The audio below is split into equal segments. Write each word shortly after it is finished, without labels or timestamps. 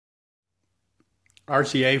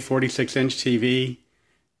RCA 46-inch TV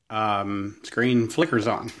screen flickers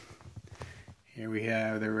on. Here we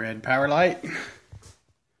have the red power light.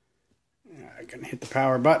 I can hit the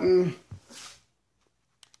power button.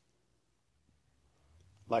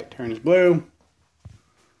 Light turns blue.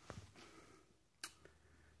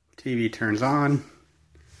 TV turns on.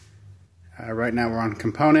 Right now we're on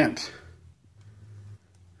component.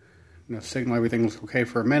 No signal, everything looks okay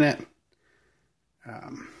for a minute.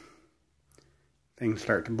 Things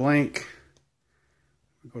start to blink.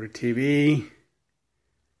 We go to TV.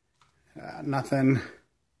 Nothing.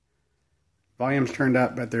 Volume's turned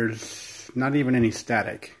up, but there's not even any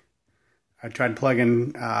static. I tried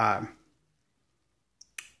plugging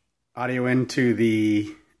audio into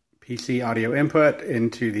the PC audio input,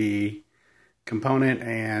 into the component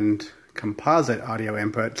and composite audio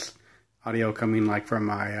inputs, audio coming like from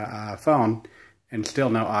my phone, and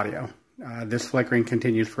still no audio. This flickering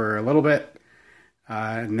continues for a little bit,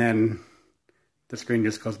 and then the screen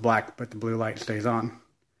just goes black, but the blue light stays on.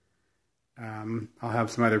 I'll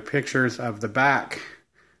have some other pictures of the back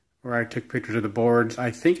where I took pictures of the boards.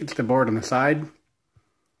 I think it's the board on the side.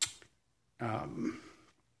 Just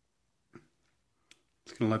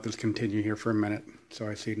going to let this continue here for a minute. So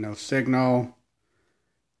I see no signal,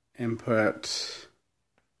 input.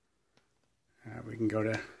 We can go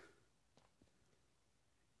to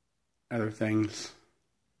other things.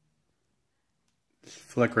 This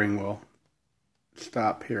flickering will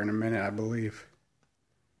stop here in a minute, I believe.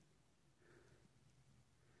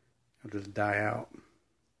 It'll just die out.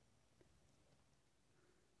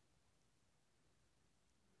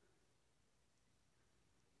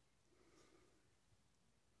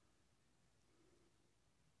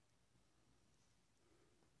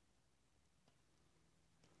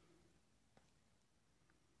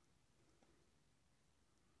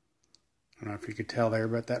 I don't know if you could tell there,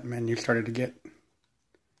 but that menu started to get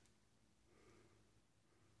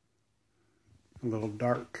a little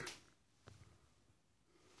dark.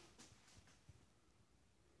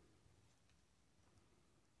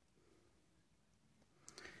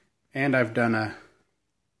 And I've done a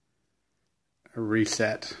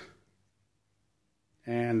reset.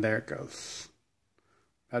 And there it goes.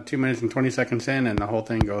 About 2 minutes and 20 seconds in, and the whole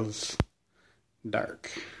thing goes dark.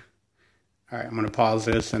 All right, I'm going to pause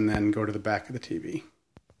this and then go to the back of the TV.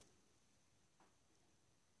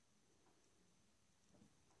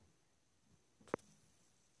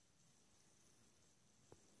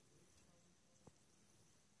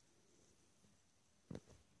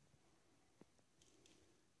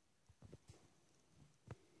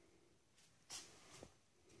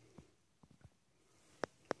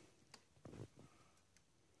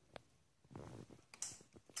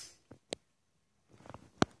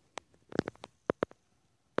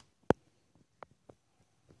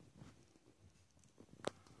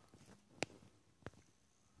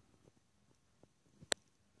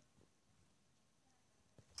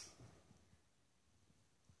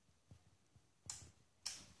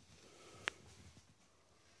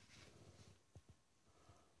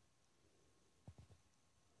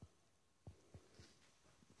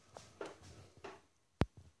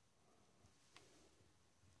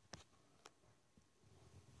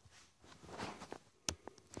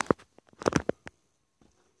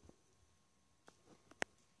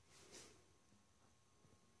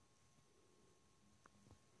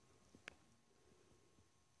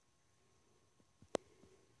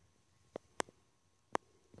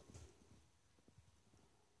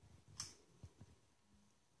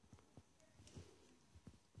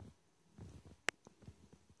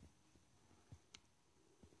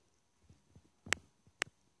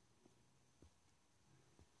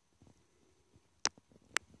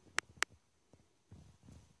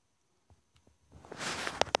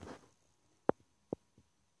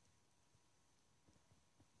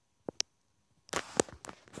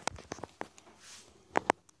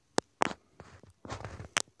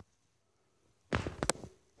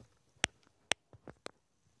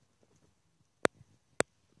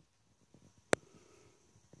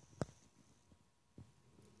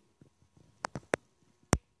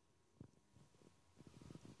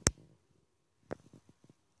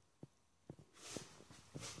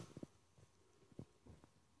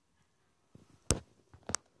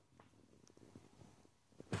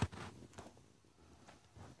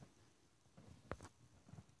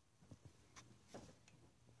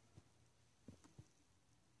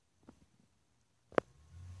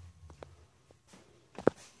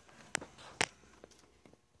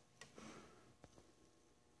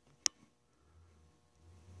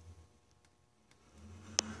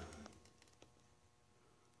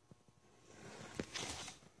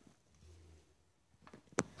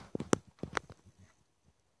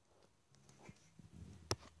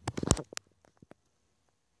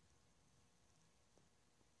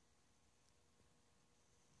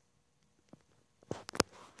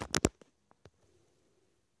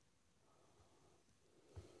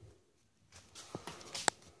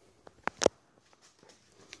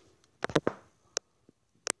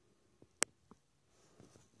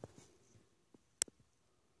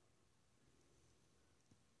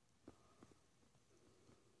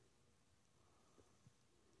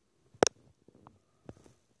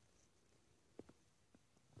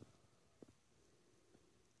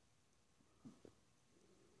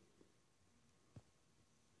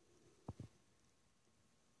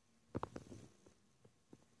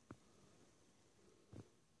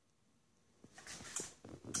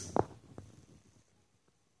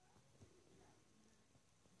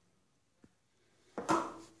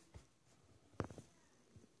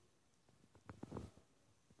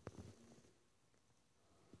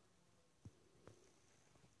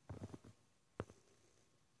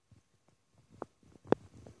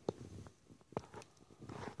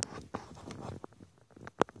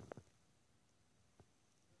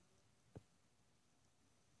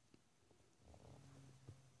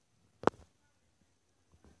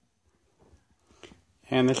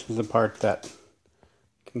 And this is the part that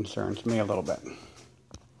concerns me a little bit.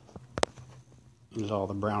 Is all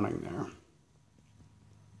the browning there.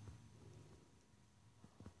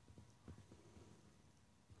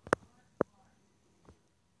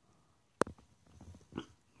 I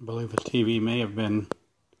believe the TV may have been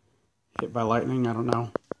hit by lightning, I don't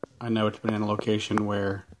know. I know it's been in a location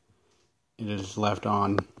where it is left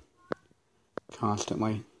on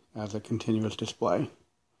constantly as a continuous display.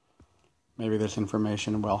 Maybe this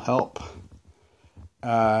information will help.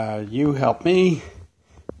 You help me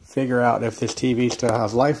figure out if this TV still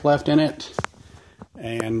has life left in it.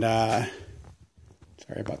 And, sorry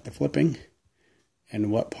about the flipping. And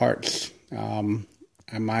what parts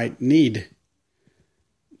I might need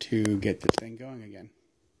to get this thing going again.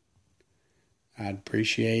 I'd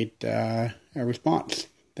appreciate a response.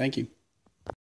 Thank you.